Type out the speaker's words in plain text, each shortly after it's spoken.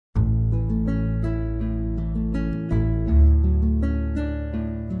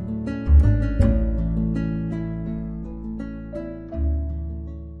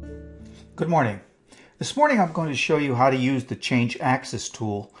Good morning. This morning I'm going to show you how to use the Change Axis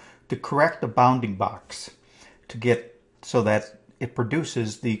tool to correct a bounding box to get so that it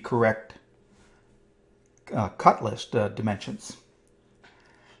produces the correct cut list dimensions.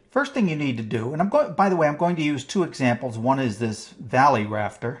 First thing you need to do, and by the way, I'm going to use two examples. One is this valley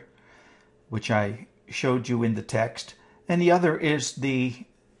rafter, which I showed you in the text, and the other is the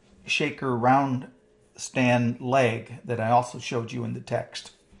Shaker Round Stand leg that I also showed you in the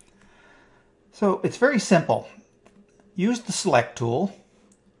text. So it's very simple. Use the select tool,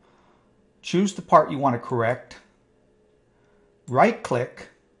 choose the part you want to correct, right click,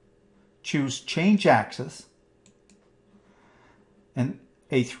 choose change axis, and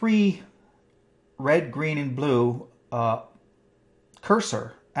a 3 red, green, and blue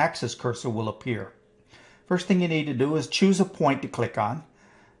axis cursor will appear. First thing you need to do is choose a point to click on,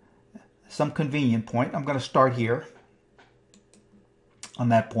 some convenient point. I'm going to start here on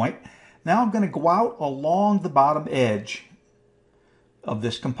that point. Now I'm going to go out along the bottom edge of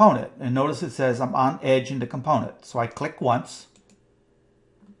this component. And notice it says I'm on edge in the component. So I click once.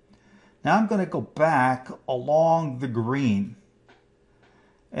 Now I'm going to go back along the green.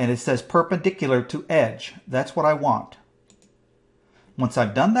 And it says perpendicular to edge. That's what I want. Once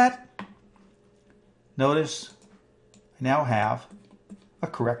I've done that, notice I now have a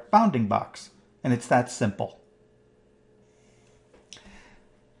correct bounding box. And it's that simple.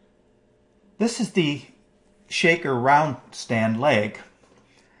 This is the Shaker Round Stand leg,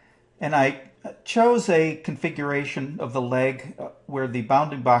 and I chose a configuration of the leg where the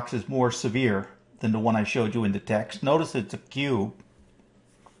bounding box is more severe than the one I showed you in the text. Notice it's a cube,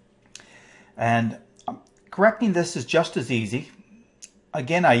 and correcting this is just as easy.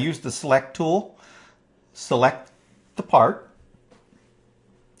 Again, I use the select tool, select the part,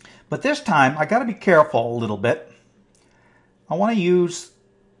 but this time I got to be careful a little bit. I want to use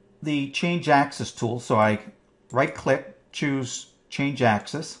the change axis tool, so I right click, choose change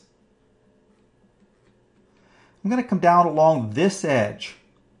axis. I'm going to come down along this edge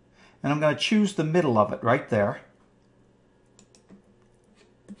and I'm going to choose the middle of it right there.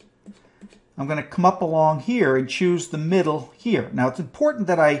 I'm going to come up along here and choose the middle here. Now it's important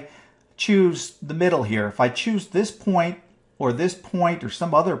that I choose the middle here. If I choose this point or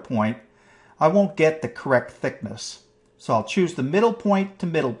some other point, I won't get the correct thickness. So I'll choose the middle point to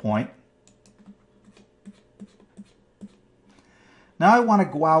middle point. Now I want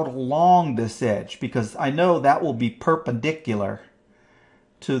to go out along this edge because I know that will be perpendicular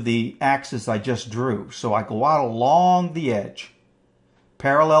to the axis I just drew. So I go out along the edge,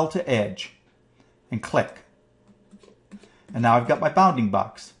 parallel to edge, and click. And now I've got my bounding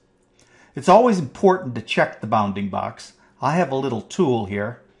box. It's always important to check the bounding box. I have a little tool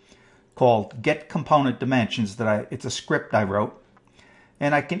here called Getcomponent Dimensions it's a script I wrote,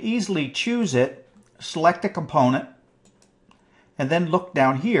 and I can easily choose it, select a component, and then look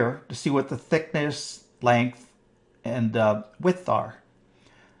down here to see what the thickness, length, and width are.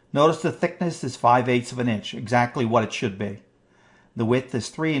 Notice the thickness is 5/8 of an inch, exactly what it should be. The width is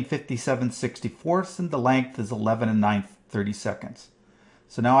 3 57/64, and the length is 11 9/32.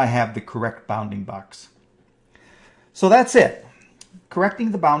 So now I have the correct bounding box. So that's it.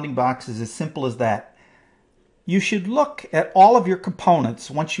 Correcting the bounding box is as simple as that. You should look at all of your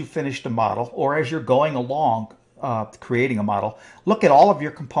components once you've finished a model, or as you're going along creating a model. Look at all of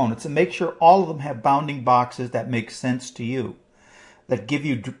your components and make sure all of them have bounding boxes that make sense to you, that give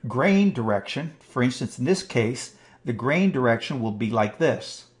you grain direction. For instance, in this case, the grain direction will be like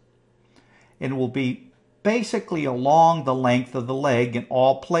this. It will be basically along the length of the leg in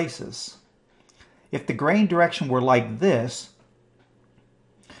all places. If the grain direction were like this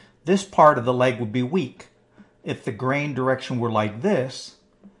part of the leg would be weak. If the grain direction were like this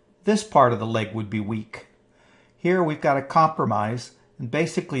part of the leg would be weak. Here we've got a compromise, and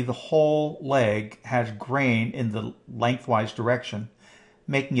basically the whole leg has grain in the lengthwise direction,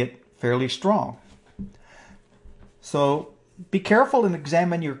 making it fairly strong. So be careful and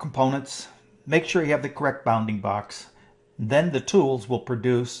examine your components. Make sure you have the correct bounding box. Then the tools will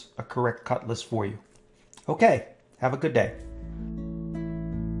produce a correct cut list for you. Okay, have a good day.